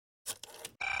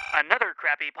Another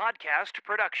Crappy Podcast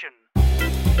production.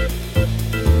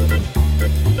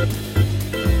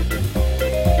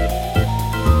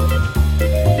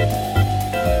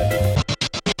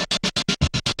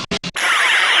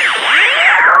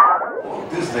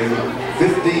 Disney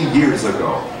 50 years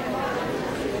ago.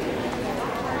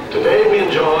 Today we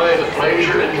enjoy the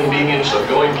pleasure and convenience of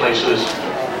going places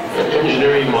and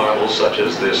engineering marvels such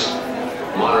as this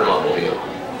modern automobile.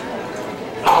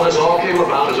 How this all came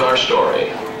about is our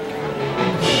story.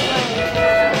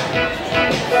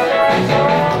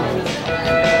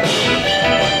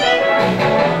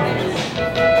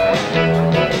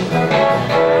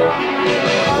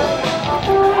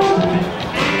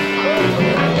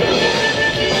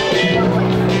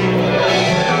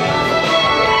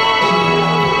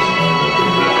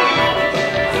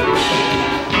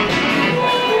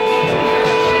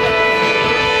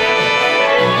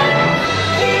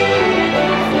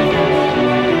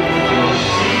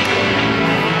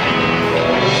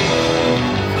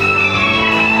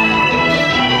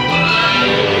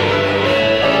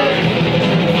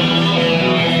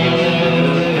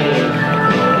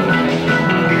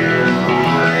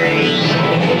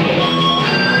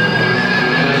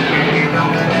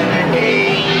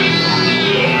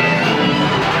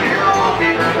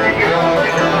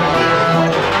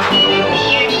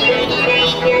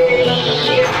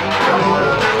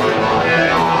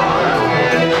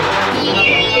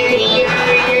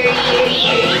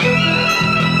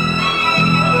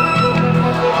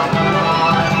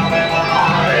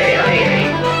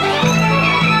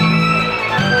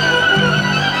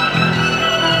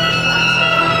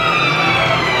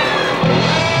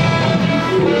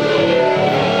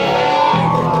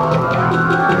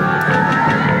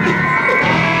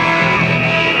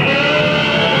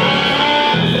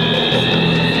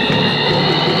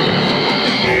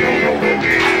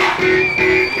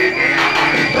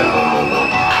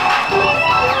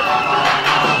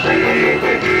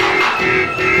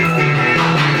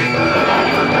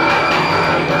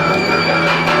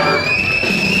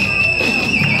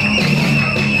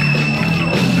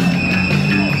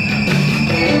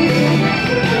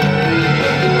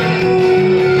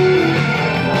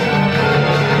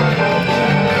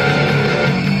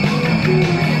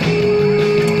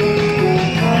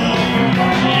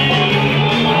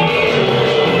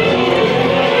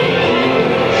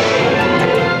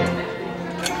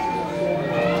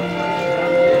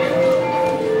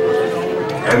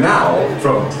 And now,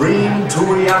 from dream to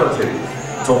reality,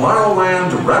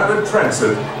 Tomorrowland Rapid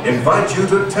Transit invites you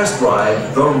to test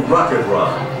ride the Rocket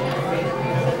Run.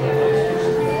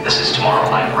 This is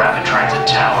Tomorrowland Rapid Transit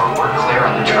Tower. We're clear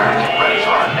on the track and ready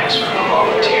for our next group of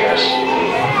volunteers.